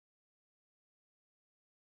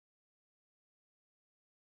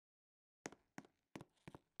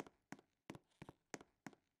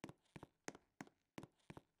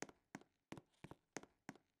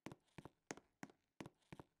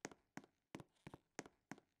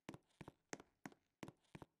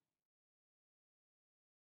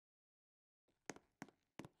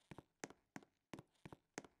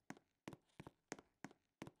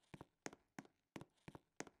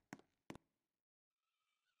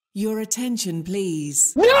Your attention,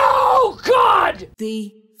 please. No, God!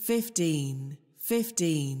 The 15.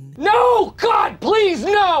 No, God, please,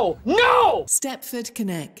 no! No! Stepford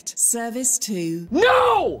Connect service to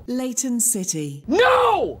No! Leighton City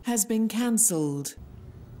No! has been cancelled.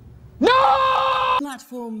 No!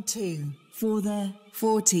 Platform 2 for the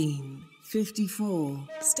 14:54.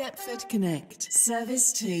 Stepford Connect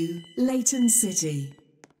service to Leighton City.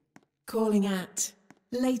 Calling at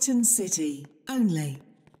Leighton City only.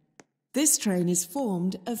 This train is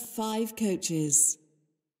formed of 5 coaches.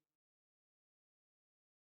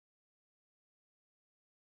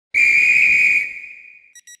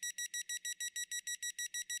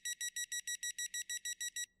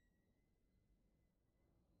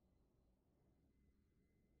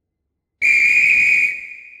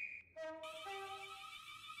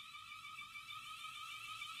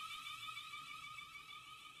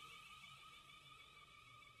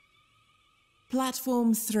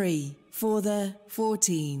 Platform 3 for the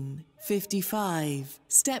 14:55.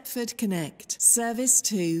 Stepford Connect service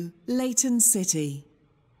to Leighton City.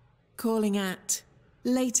 Calling at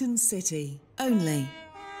Leighton City only.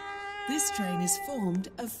 This train is formed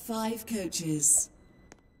of 5 coaches.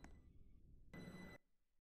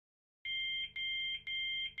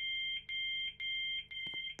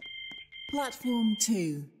 Platform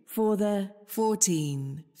 2 for the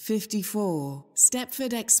 14:54.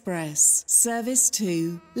 Stepford Express service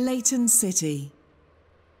to Leighton City.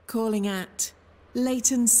 Calling at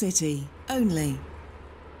Leighton City only.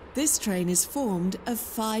 This train is formed of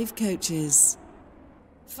 5 coaches.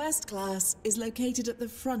 First class is located at the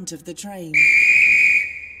front of the train.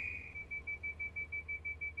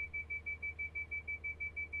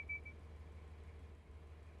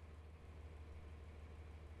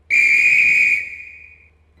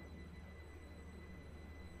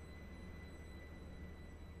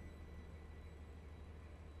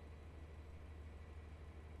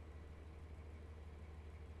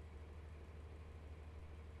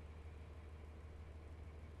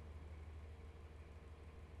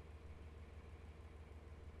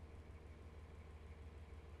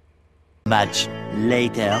 Much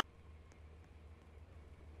later.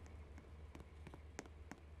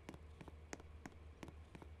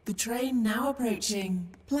 The train now approaching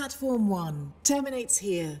Platform 1 terminates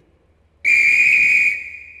here.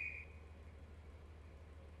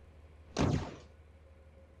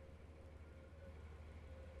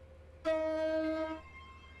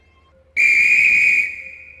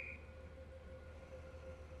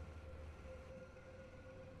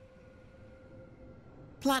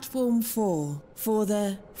 Platform 4 for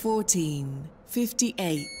the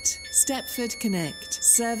 14:58. Stepford Connect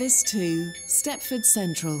service to Stepford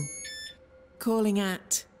Central. Calling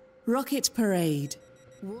at Rocket Parade.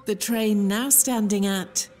 The train now standing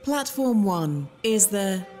at Platform 1 is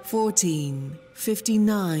the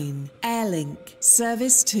 14:59 Airlink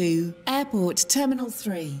service to Airport Terminal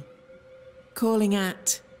 3. Calling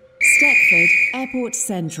at Stepford Airport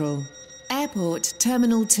Central, Airport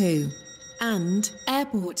Terminal 2 and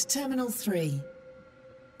Airport Terminal 3.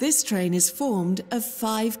 This train is formed of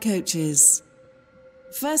 5 coaches.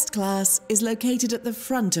 First class is located at the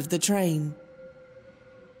front of the train.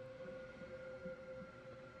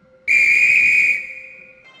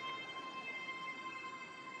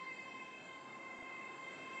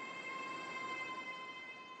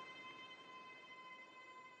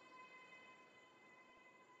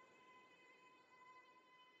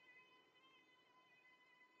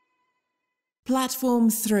 Platform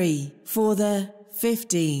 3 for the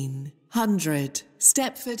 1500.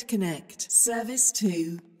 Stepford Connect service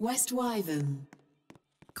to West Wyvern.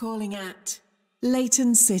 Calling at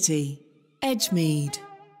Leighton City, Edgemead,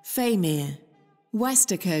 Faymere,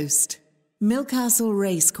 Westercoast, Milcastle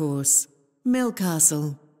Racecourse,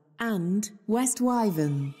 Milcastle and West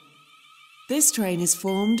Wyvern. This train is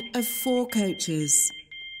formed of 4 coaches.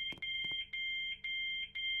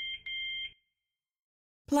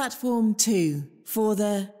 Platform 2 for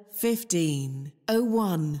the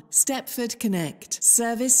 15:01. Stepford Connect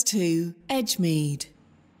service to Edgemead.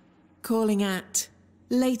 Calling at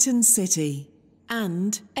Leighton City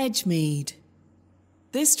and Edgemead.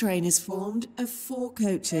 This train is formed of 4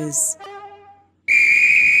 coaches.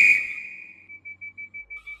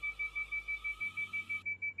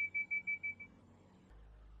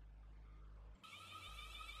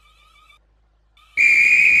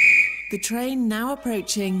 The train now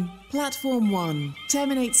approaching Platform 1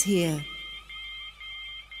 terminates here.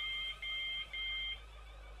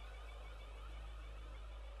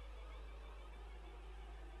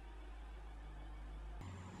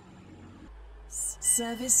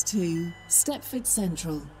 Service to Stepford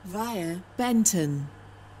Central via Benton.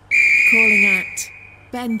 Calling at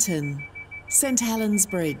Benton, St Helens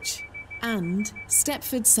Bridge, and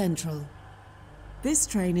Stepford Central. This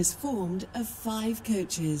train is formed of 5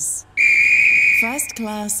 coaches. First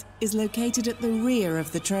class is located at the rear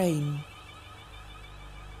of the train.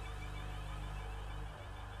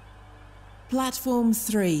 Platform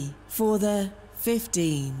 3 for the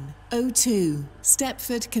 15:02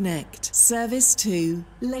 Stepford Connect service to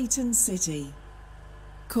Leighton City.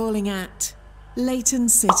 Calling at Leighton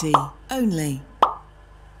City only.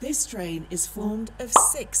 This train is formed of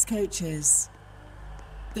 6 coaches.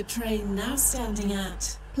 The train now standing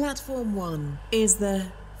at Platform 1 is the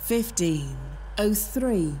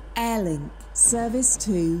 15:03 Airlink service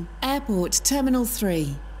to Airport Terminal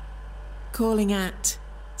 3. Calling at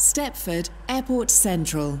Stepford Airport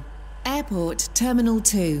Central, Airport Terminal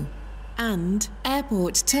 2 and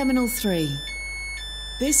Airport Terminal 3.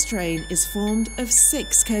 This train is formed of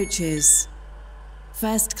 6 coaches.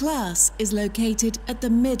 First class is located at the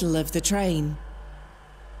middle of the train.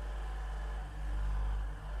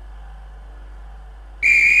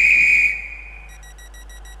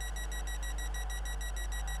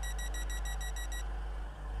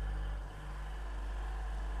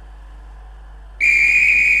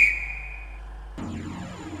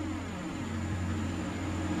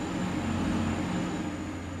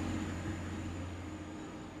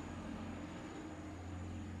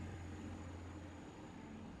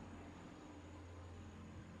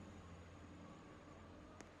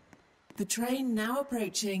 The train now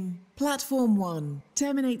approaching Platform 1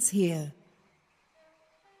 terminates here.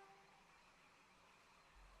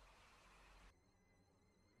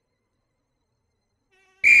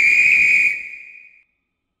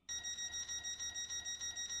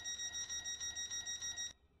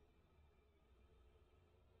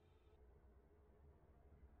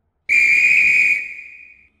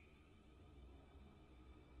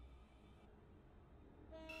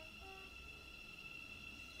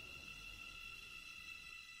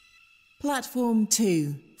 Platform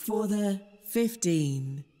 2 for the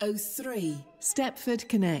 15:03 Stepford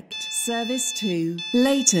Connect service to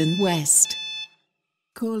Leighton West.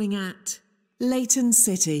 Calling at Leighton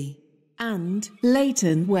City and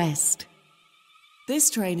Leighton West.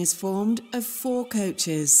 This train is formed of 4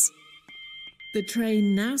 coaches. The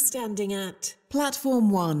train now standing at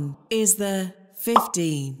Platform 1 is the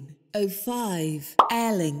 15:05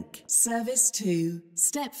 Airlink service to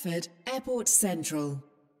Stepford Airport Central.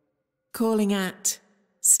 Calling at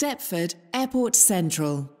Stepford Airport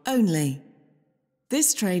Central only.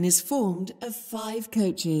 This train is formed of 5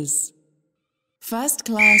 coaches. First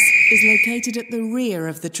class is located at the rear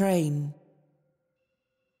of the train.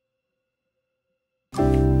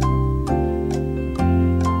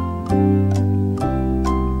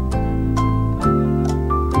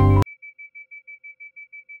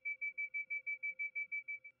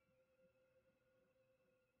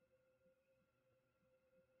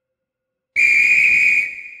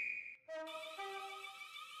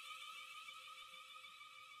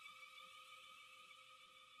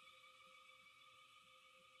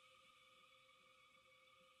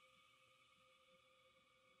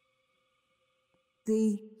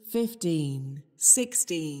 The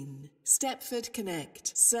 15:16 Stepford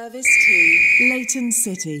Connect service to Leighton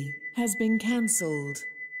City has been cancelled.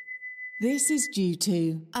 This is due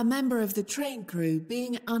to a member of the train crew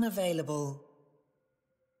being unavailable.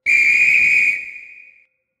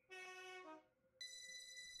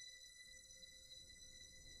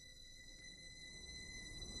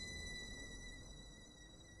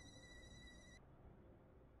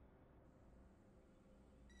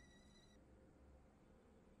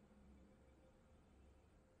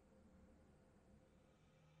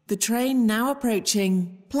 The train now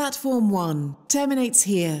approaching Platform 1 terminates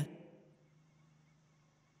here.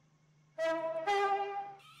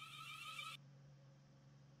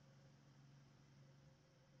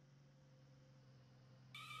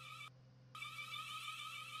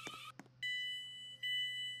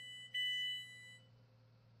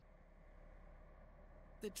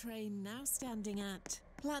 The train now standing at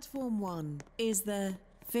Platform 1 is the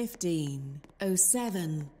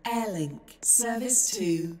 15:07 Airlink service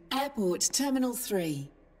to Airport Terminal 3.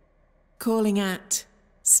 Calling at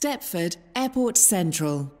Stepford Airport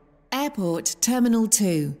Central, Airport Terminal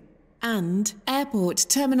 2 and Airport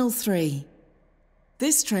Terminal 3.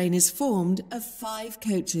 This train is formed of 5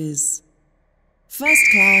 coaches.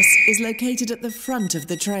 First class is located at the front of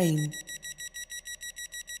the train.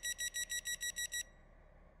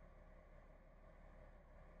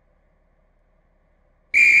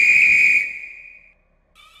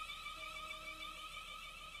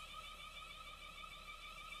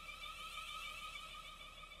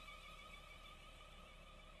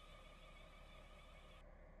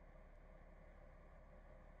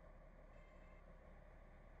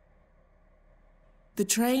 The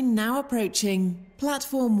train now approaching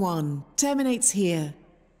platform 1 terminates here.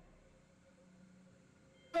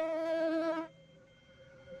 The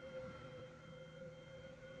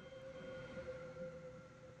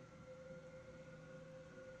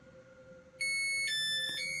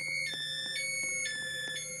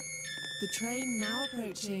train now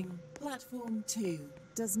approaching platform 2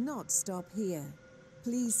 does not stop here.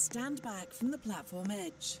 Please stand back from the platform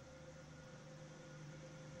edge.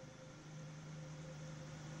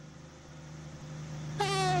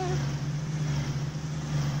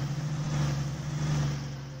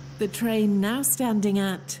 The train now standing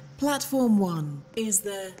at platform 1 is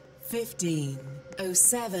the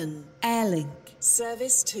 1507 Airlink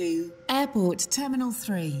Service to Airport Terminal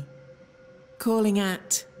 3. Calling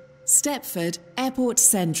at Stepford Airport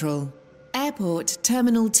Central, Airport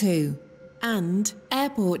Terminal 2 and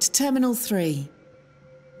Airport Terminal 3.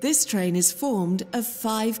 This train is formed of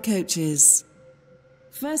 5 coaches.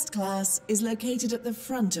 First class is located at the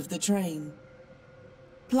front of the train.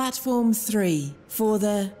 Platform 3 for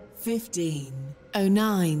the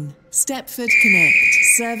 1509 Stepford Connect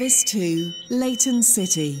Service to Leighton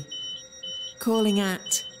City. Calling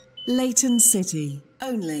at Leighton City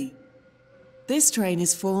only. This train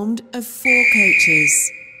is formed of 4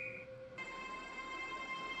 coaches.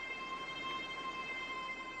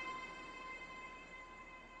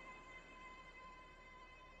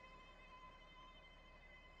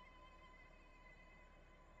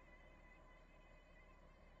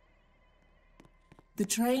 The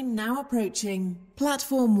train now approaching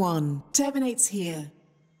platform 1 terminates here.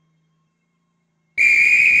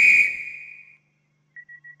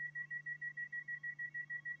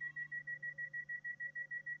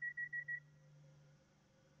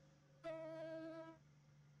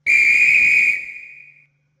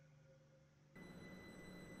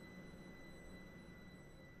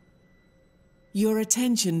 Your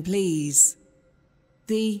attention, please.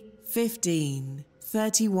 The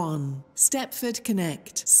 1531 Stepford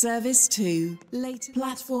Connect Service to Leighton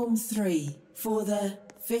Platform 3 for the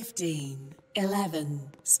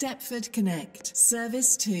 1511 Stepford Connect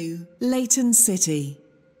Service to Leighton City.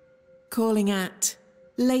 Calling at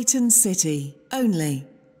Leighton City only.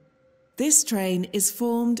 This train is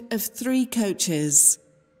formed of 3 coaches.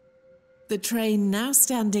 The train now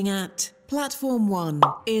standing at Platform 1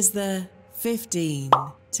 is the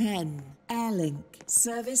 1510 Airlink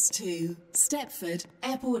Service to Stepford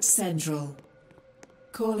Airport Central.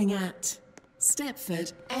 Calling at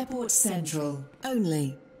Stepford Airport Central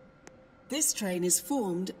only. This train is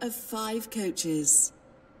formed of 5 coaches.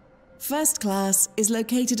 First class is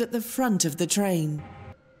located at the front of the train.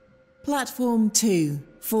 Platform 2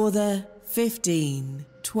 for the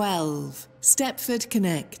 1512 Stepford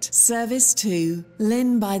Connect Service to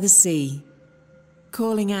Lynn by the Sea.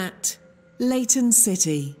 Calling at Leighton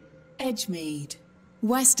City, Edgemead,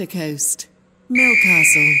 Westercoast,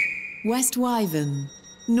 Millcastle, West Wyvern,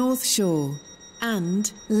 North Shore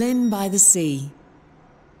and Lynn by the Sea.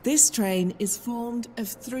 This train is formed of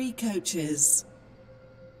 3 coaches.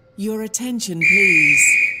 Your attention, please.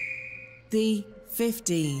 The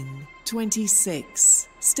 1526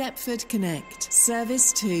 Stepford Connect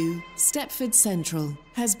Service to Stepford Central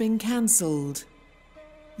has been cancelled.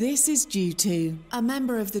 This is due to a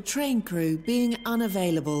member of the train crew being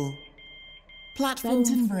unavailable. Platform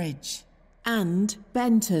Benton Bridge and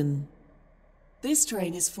Benton. This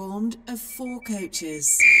train is formed of 4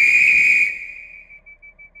 coaches.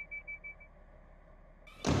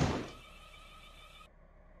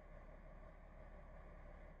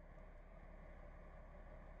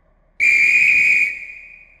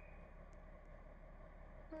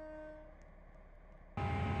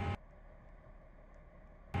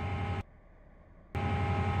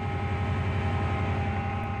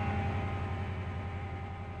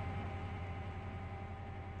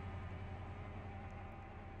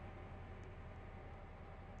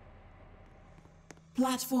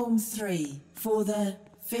 Platform 3 for the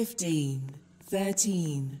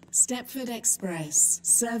 1513 Stepford Express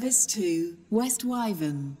Service to West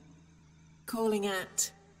Wyvern. Calling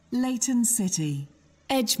at Leighton City,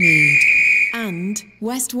 Edgemead and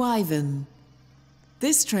West Wyvern.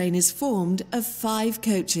 This train is formed of 5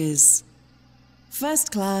 coaches.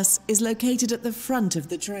 First class is located at the front of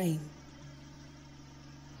the train.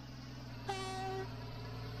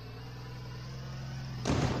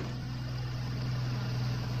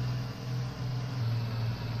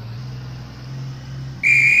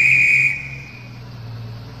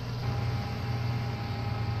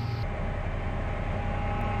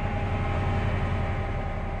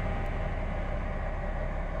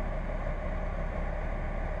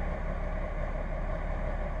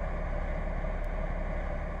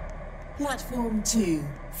 Platform 2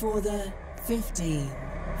 for the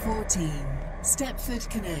 1514 Stepford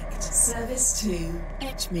Connect, service to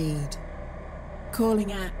Edgemead.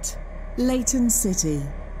 Calling at Leighton City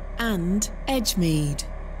and Edgemead.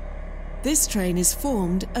 This train is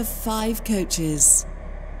formed of 5 coaches.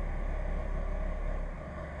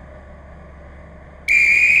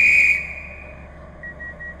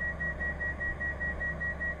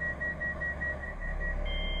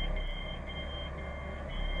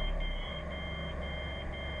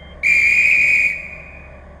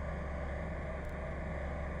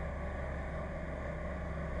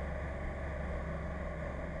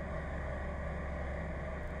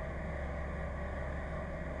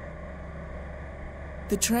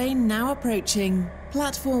 The train now approaching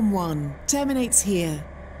Platform 1 terminates here.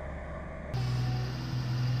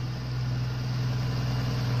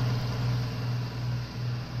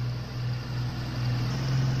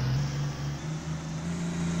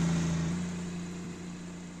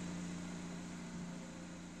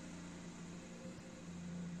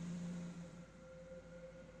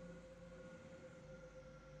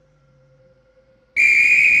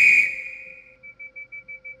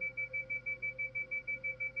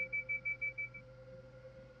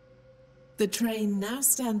 The train now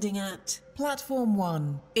standing at Platform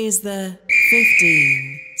 1 is the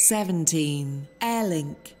 1517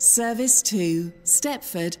 Airlink, service to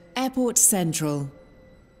Stepford Airport Central.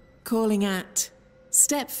 Calling at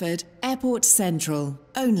Stepford Airport Central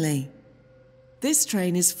only. This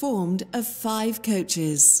train is formed of 5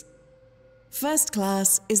 coaches. First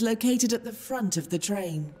class is located at the front of the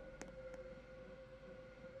train.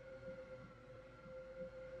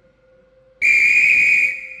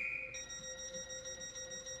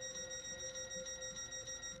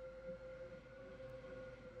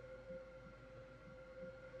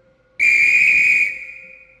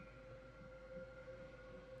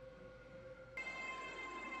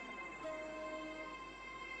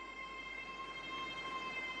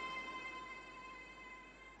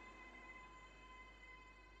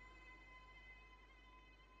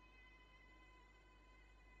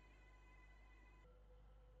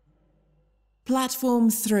 Platform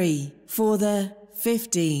 3 for the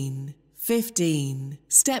 1515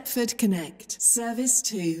 Stepford Connect, service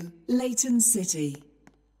to Leighton City.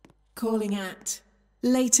 Calling at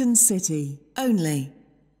Leighton City only.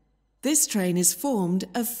 This train is formed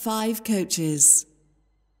of 5 coaches.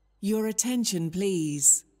 Your attention,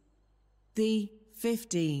 please. The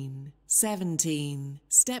 1517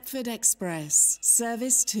 Stepford Express,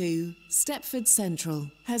 service to Stepford Central,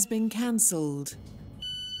 has been cancelled.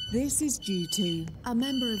 This is due to a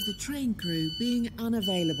member of the train crew being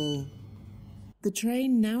unavailable. The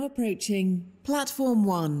train now approaching Platform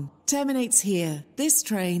 1 terminates here. This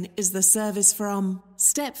train is the service from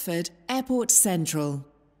Stepford Airport Central.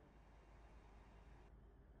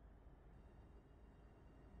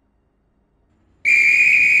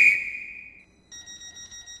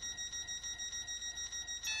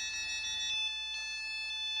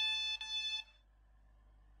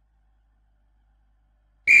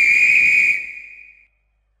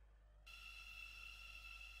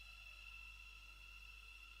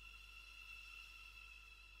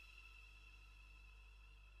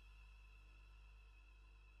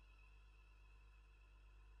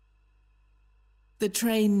 The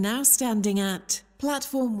train now standing at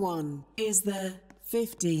Platform 1 is the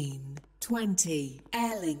 1520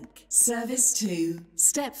 Airlink, service to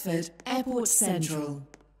Stepford Airport Central.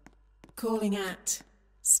 Calling at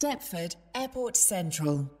Stepford Airport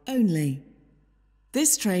Central only.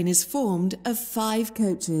 This train is formed of 5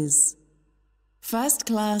 coaches. First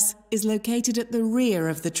class is located at the rear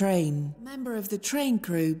of the train. Member of the train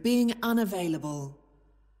crew being unavailable.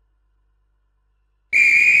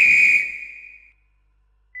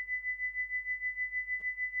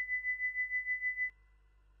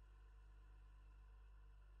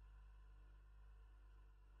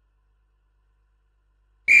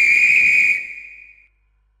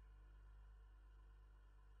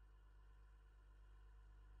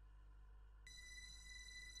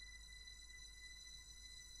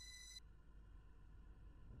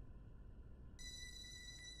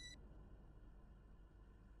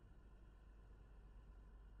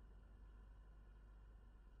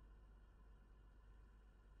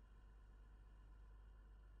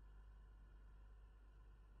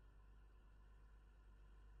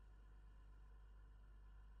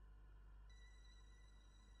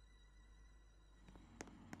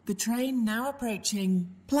 The train now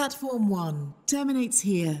approaching Platform 1 terminates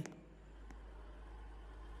here.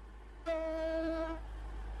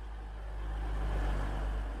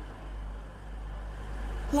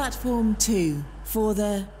 Platform 2 for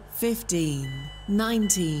the 15,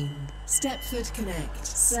 19. Stepford Connect,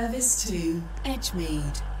 service to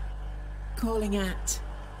Edgemead. Calling at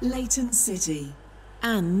Leighton City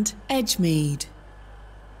and Edgemead.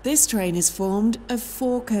 This train is formed of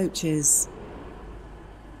 4 coaches.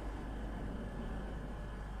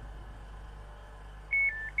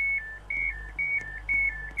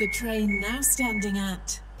 The train now standing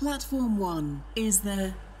at Platform 1 is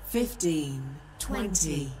the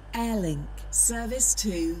 1520 Airlink, service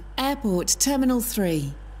to Airport Terminal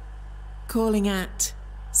 3. Calling at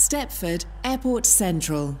Stepford Airport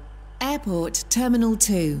Central, Airport Terminal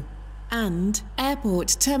 2 and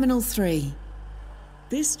Airport Terminal 3.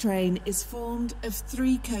 This train is formed of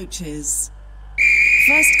 3 coaches.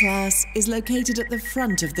 First class is located at the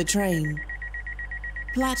front of the train.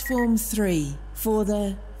 Platform 3 for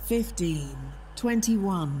the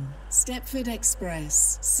 1521 Stepford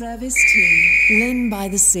Express, service to Lynn by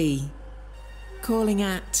the Sea. Calling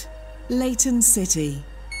at Leighton City,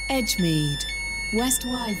 Edgemead, West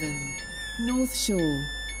Wyvern, North Shore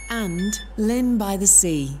and Lynn by the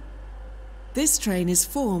Sea. This train is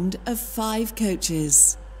formed of 5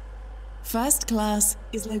 coaches. First class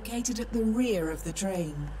is located at the rear of the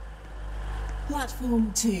train.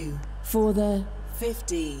 Platform 2 for the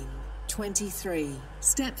 1523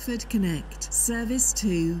 Stepford Connect, service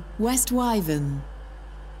to West Wyvern.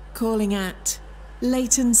 Calling at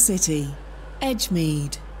Leighton City,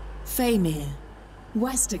 Edgemead, Faymere,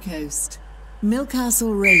 Westercoast,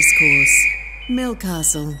 Milcastle Racecourse,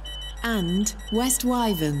 Milcastle and West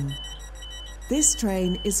Wyvern. This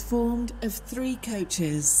train is formed of 3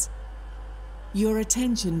 coaches. Your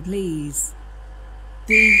attention please.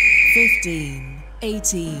 The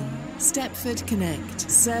 1518 Stepford Connect,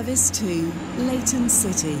 service to Leighton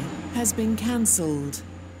City has been cancelled.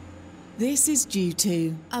 This is due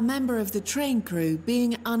to a member of the train crew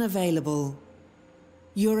being unavailable.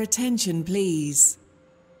 Your attention please.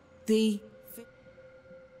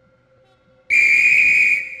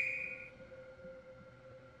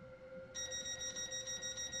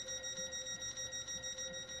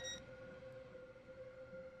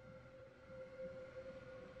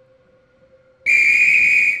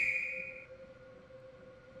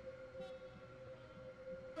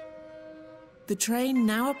 The train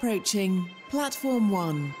now approaching Platform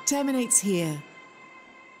 1 terminates here.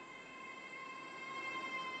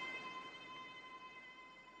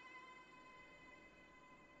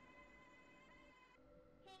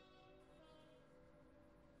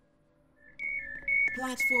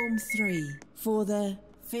 Platform 3 for the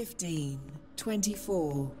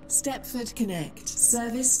 1524 Stepford Connect,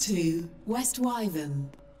 service to West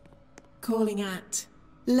Wyvern. Calling at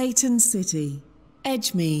Leighton City,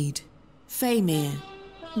 Edgemead, Faymere,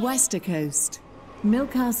 Westercoast,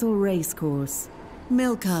 Milcastle Racecourse,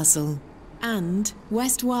 Milcastle and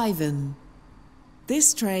West Wyvern.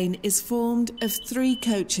 This train is formed of 3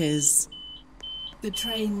 coaches. The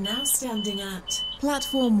train now standing at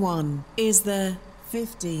Platform 1 is the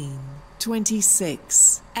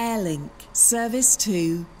 1526 Airlink, service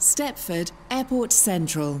to Stepford Airport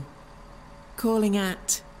Central. Calling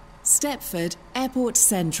at Stepford Airport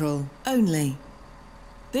Central only.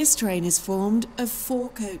 This train is formed of 4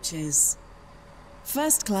 coaches.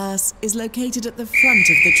 First class is located at the front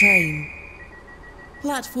of the train.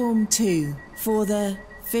 Platform 2 for the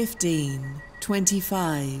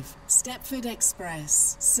 1525 Stepford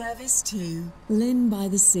Express, service to Lynn by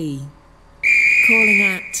the Sea. Calling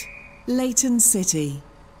at Leighton City,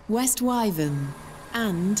 West Wyvern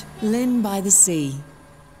and Lynn by the Sea.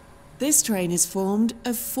 This train is formed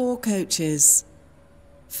of 4 coaches.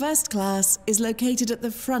 First class is located at the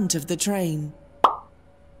front of the train.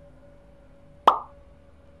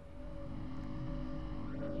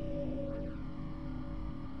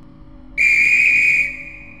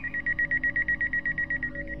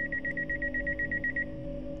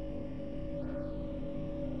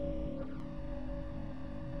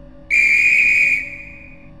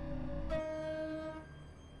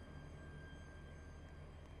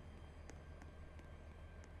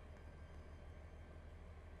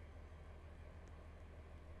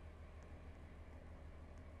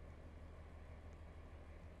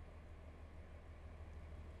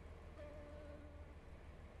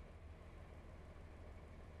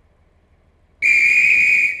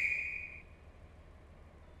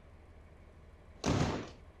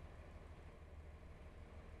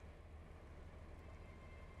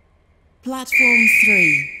 Platform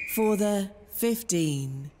 3 for the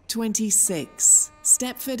 1526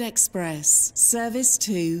 Stepford Express, service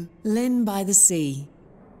to Lynn by the Sea.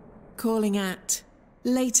 Calling at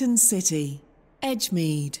Leighton City,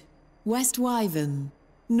 Edgemead, West Wyvern,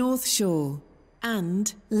 North Shore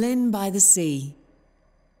and Lynn by the Sea.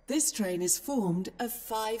 This train is formed of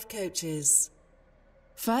 5 coaches.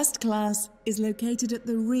 First class is located at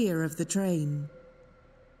the rear of the train.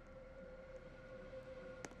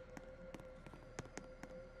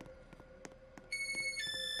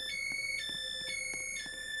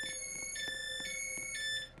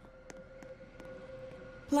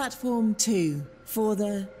 Platform 2 for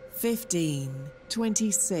the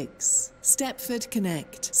 1526 Stepford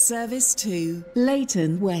Connect service to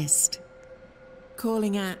Leighton West.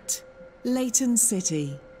 Calling at Leighton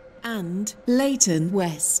City and Leighton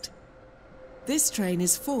West. This train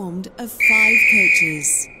is formed of 5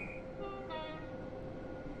 coaches.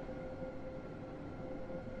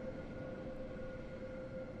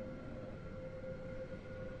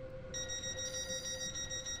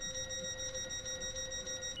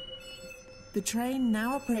 The train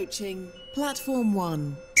now approaching Platform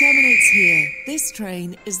 1 terminates here. This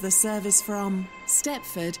train is the service from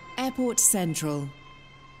Stepford Airport Central.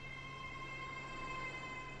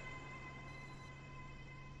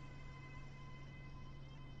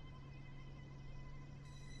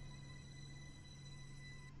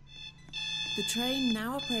 The train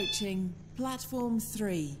now approaching Platform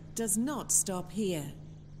 3 does not stop here.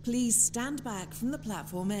 Please stand back from the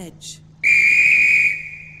platform edge.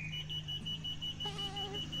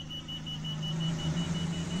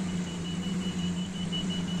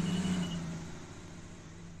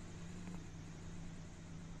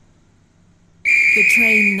 The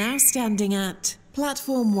train now standing at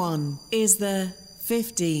Platform 1 is the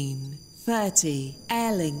 1530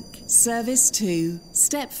 Airlink service to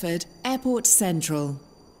Stepford Airport Central.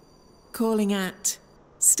 Calling at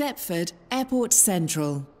Stepford Airport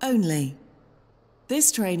Central only.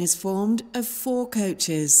 This train is formed of 4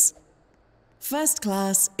 coaches. First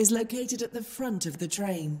class is located at the front of the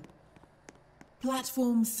train.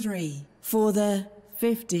 Platform 3 for the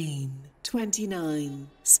 1529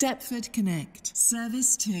 Stepford Connect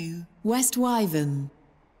service to West Wyvern.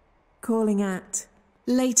 Calling at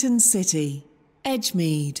Leighton City,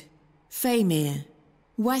 Edgemead, Faymere,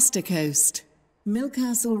 Westercoast,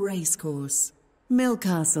 Milcastle Racecourse,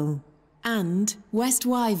 Milcastle, and West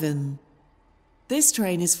Wyvern. This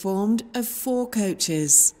train is formed of 4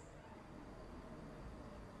 coaches.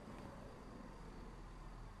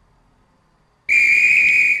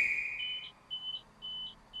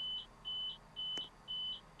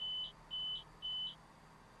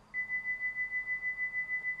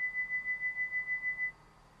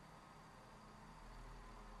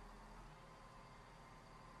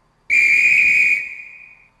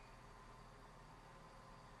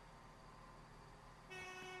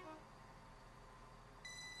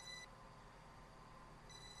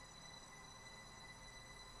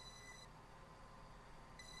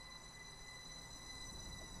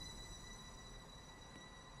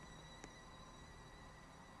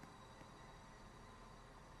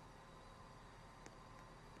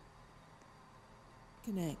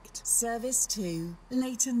 Connect service to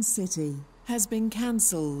Leighton City has been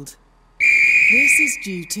cancelled. This is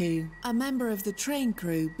due to a member of the train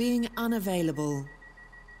crew being unavailable.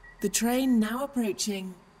 The train now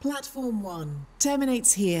approaching Platform 1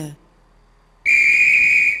 terminates here.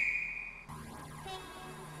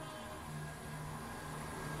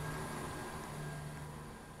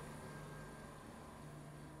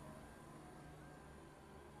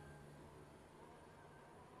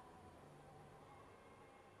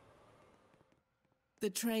 The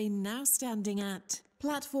train now standing at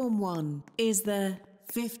Platform 1 is the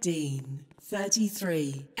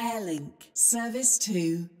 1533 Airlink service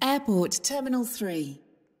to Airport Terminal 3.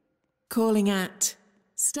 Calling at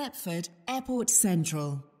Stepford Airport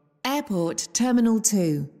Central, Airport Terminal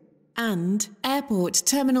 2, and Airport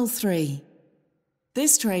Terminal 3.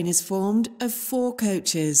 This train is formed of 4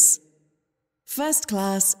 coaches. First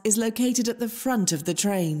class is located at the front of the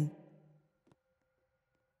train.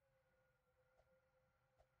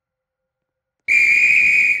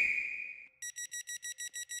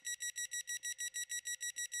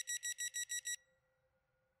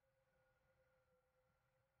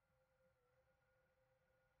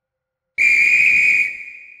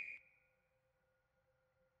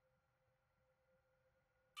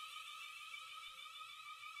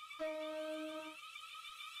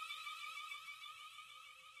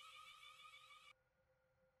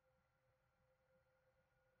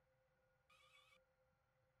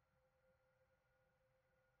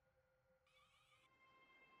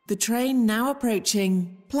 The train now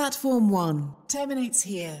approaching Platform 1 terminates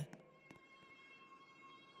here.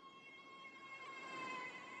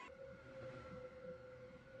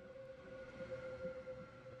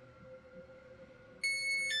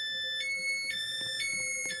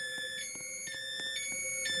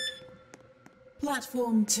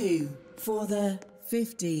 Platform 2 for the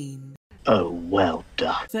 15. Oh, well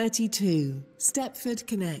done. 32, Stepford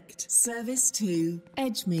Connect, Service to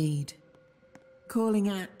Edgemead. Calling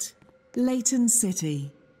at Leighton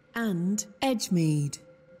City and Edgemead.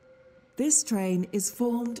 This train is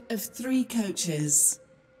formed of 3 coaches.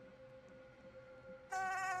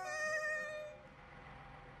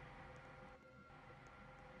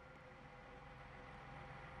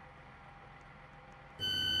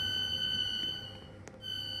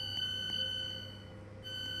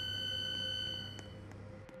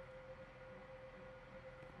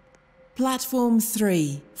 Platform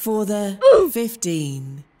 3 for the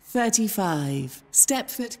 15. 35,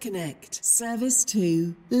 Stepford Connect, Service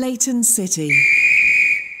to Leighton City.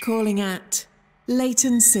 Calling at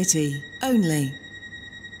Leighton City only.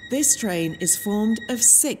 This train is formed of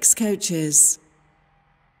 6 coaches.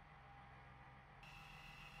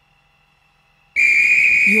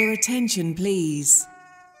 Your attention, please.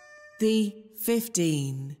 The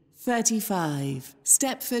 15, 35,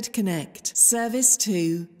 Stepford Connect, Service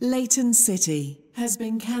to Leighton City has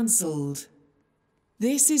been cancelled.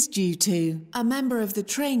 This is due to a member of the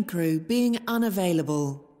train crew being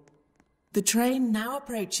unavailable. The train now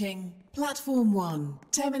approaching Platform 1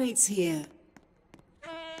 terminates here.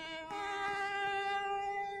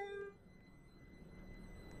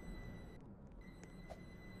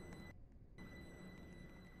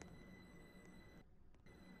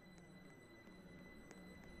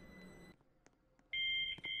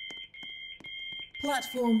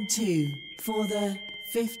 Platform 2 for the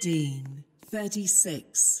 15.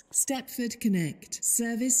 36, Stepford Connect,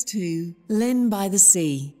 Service to Lynn by the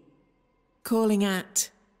Sea. Calling at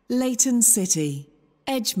Leighton City,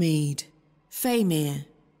 Edgemead, Faymere,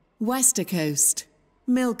 Westercoast,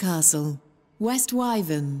 Millcastle, West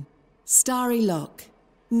Wyvern, Starry Lock,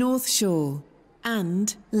 North Shore,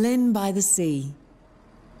 and Lynn by the Sea.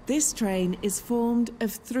 This train is formed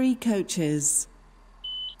of 3 coaches.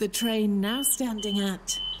 The train now standing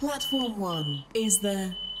at Platform 1 is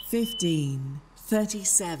the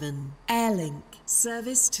 1537 Airlink,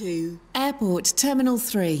 Service to Airport Terminal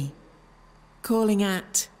 3. Calling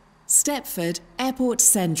at Stepford Airport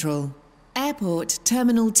Central, Airport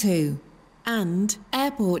Terminal 2 and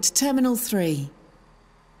Airport Terminal 3.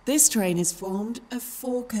 This train is formed of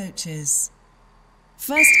 4 coaches.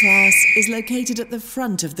 First class is located at the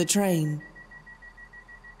front of the train.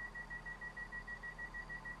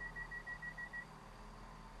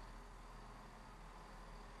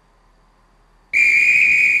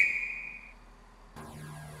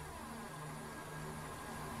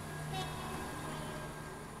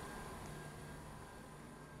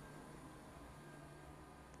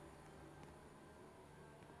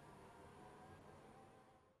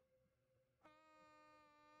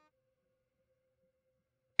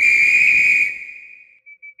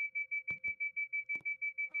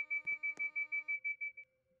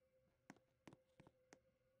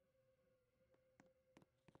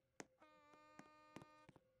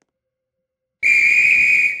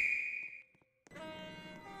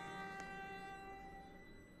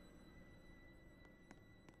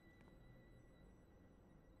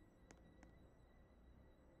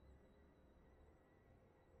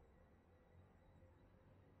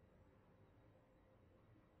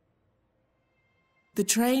 The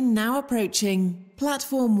train now approaching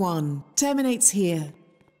Platform 1 terminates here.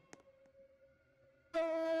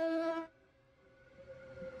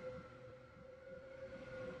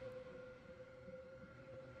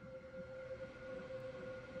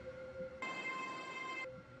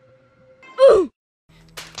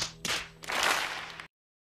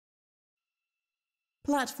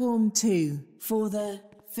 Platform 2 for the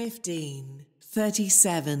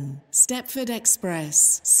 1537 Stepford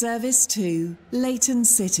Express, Service to Leighton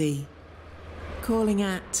City. Calling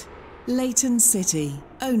at Leighton City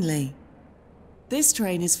only. This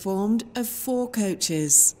train is formed of 4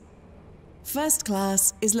 coaches. First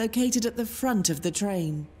class is located at the front of the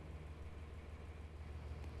train.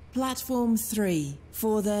 Platform 3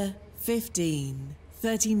 for the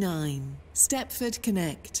 1539 Stepford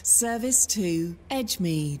Connect, Service to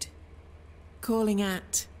Edgemead. Calling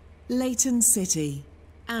at Leighton City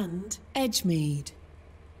and Edgemead.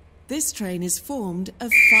 This train is formed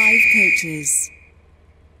of 5 coaches.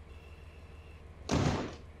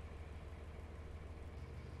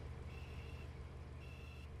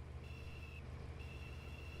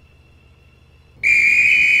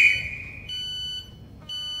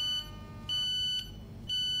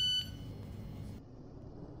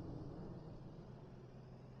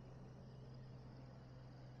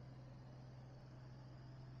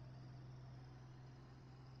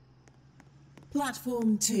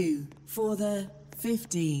 Platform 2 for the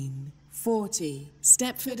 1540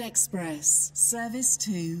 Stepford Express, service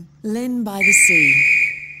to Lynn by the Sea.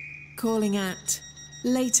 Calling at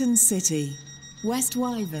Leighton City, West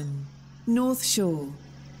Wyvern, North Shore,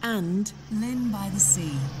 and Lynn by the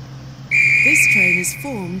Sea. This train is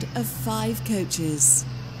formed of 5 coaches.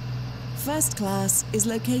 First class is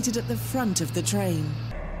located at the front of the train.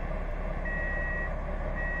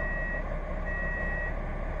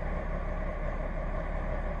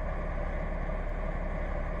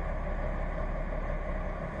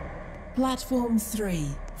 Platform 3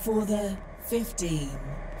 for the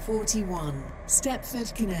 1541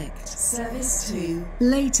 Stepford Connect, service to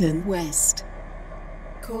Leighton West.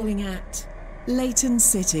 Calling at Leighton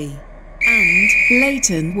City and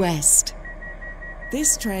Leighton West.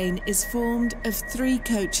 This train is formed of 3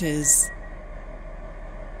 coaches.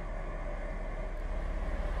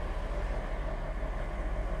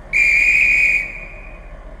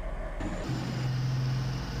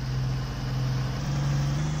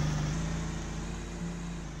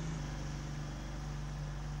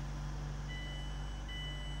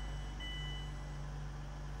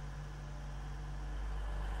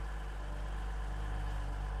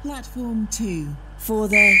 Platform 2 for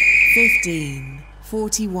the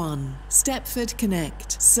 1541 Stepford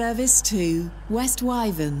Connect, service to West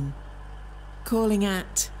Wyvern. Calling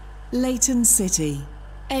at Leighton City,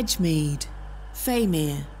 Edgemead,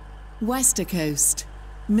 Faymere, Westercoast,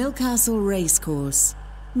 Milcastle Racecourse,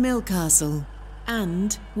 Milcastle,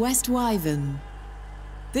 and West Wyvern.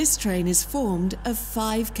 This train is formed of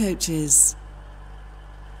 5 coaches.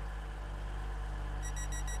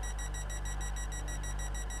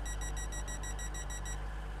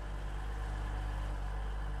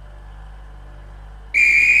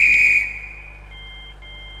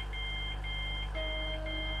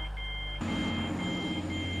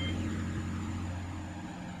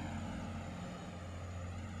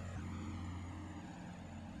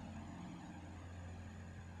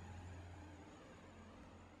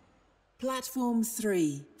 Platform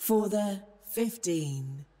 3 for the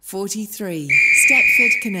 1543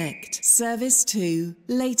 Stepford Connect, service to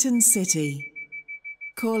Leighton City.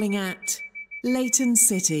 Calling at Leighton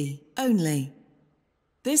City only.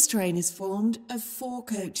 This train is formed of 4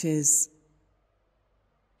 coaches.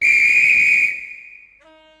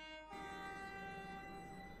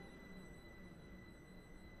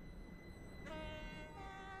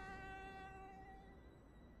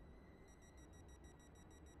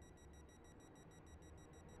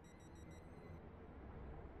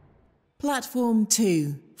 Platform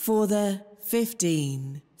 2 for the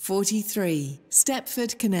 1543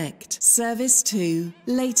 Stepford Connect, service to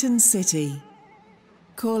Leighton City.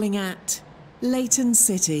 Calling at Leighton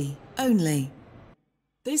City only.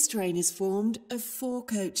 This train is formed of 4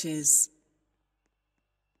 coaches.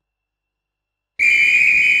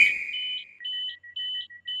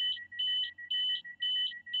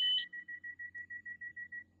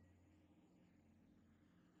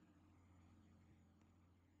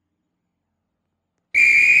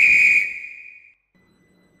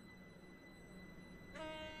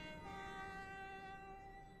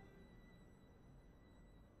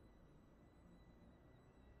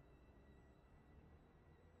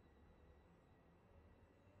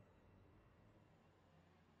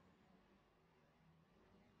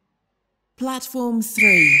 Platform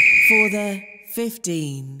 3 for the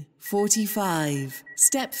 1545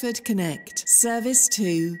 Stepford Connect, service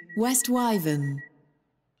to West Wyvern.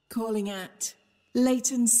 Calling at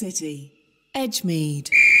Leighton City, Edgemead,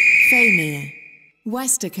 Faymere,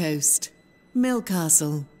 Westercoast,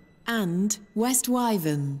 Milcastle, and West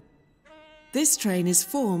Wyvern. This train is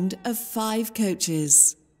formed of 5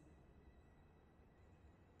 coaches.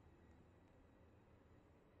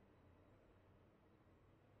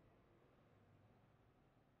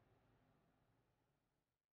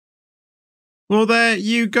 Well, there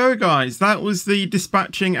you go, guys. That was the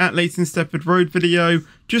dispatching at Leighton Stepford Road video.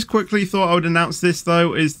 Just quickly thought I would announce this,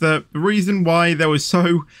 though, is that the reason why there were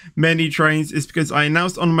so many trains is because I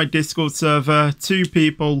announced on my Discord server 2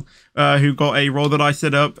 people who got a role that I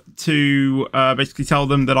set up to basically tell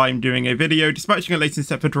them that I'm doing a video dispatching at Leighton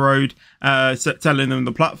Stepford Road, telling them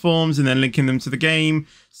the platforms and then linking them to the game.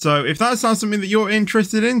 So if that sounds something that you're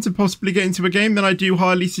interested in to possibly get into a game, then I do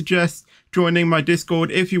highly suggest joining my Discord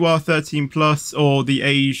if you are 13 plus or the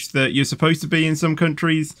age that you're supposed to be in some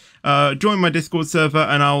countries. Join my Discord server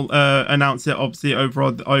and I'll announce it obviously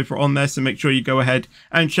over on there, so make sure you go ahead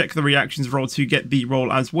and check the reactions role to get the role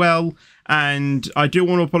as well. And I do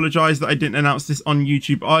want to apologize that I didn't announce this on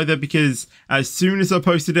YouTube either, because as soon as I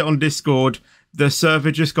posted it on Discord, the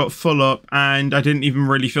server just got full up and I didn't even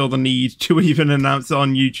really feel the need to even announce it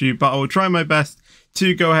on YouTube. But I will try my best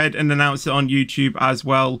to go ahead and announce it on YouTube as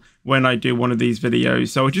well when I do one of these videos.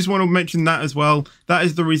 So I just want to mention that as well. That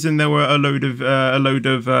is the reason there were a load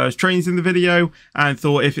of trains in the video, and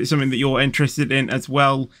thought if it's something that you're interested in as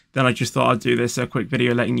well, then I just thought I'd do this quick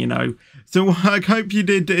video letting you know. So I hope you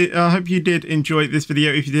did enjoy this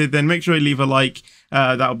video. If you did, then make sure you leave a like.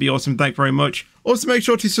 That would be awesome. Thank you very much. Also, make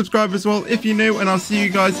sure to subscribe as well if you're new, and I'll see you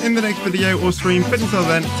guys in the next video or stream. But until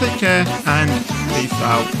then, take care and peace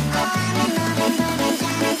out.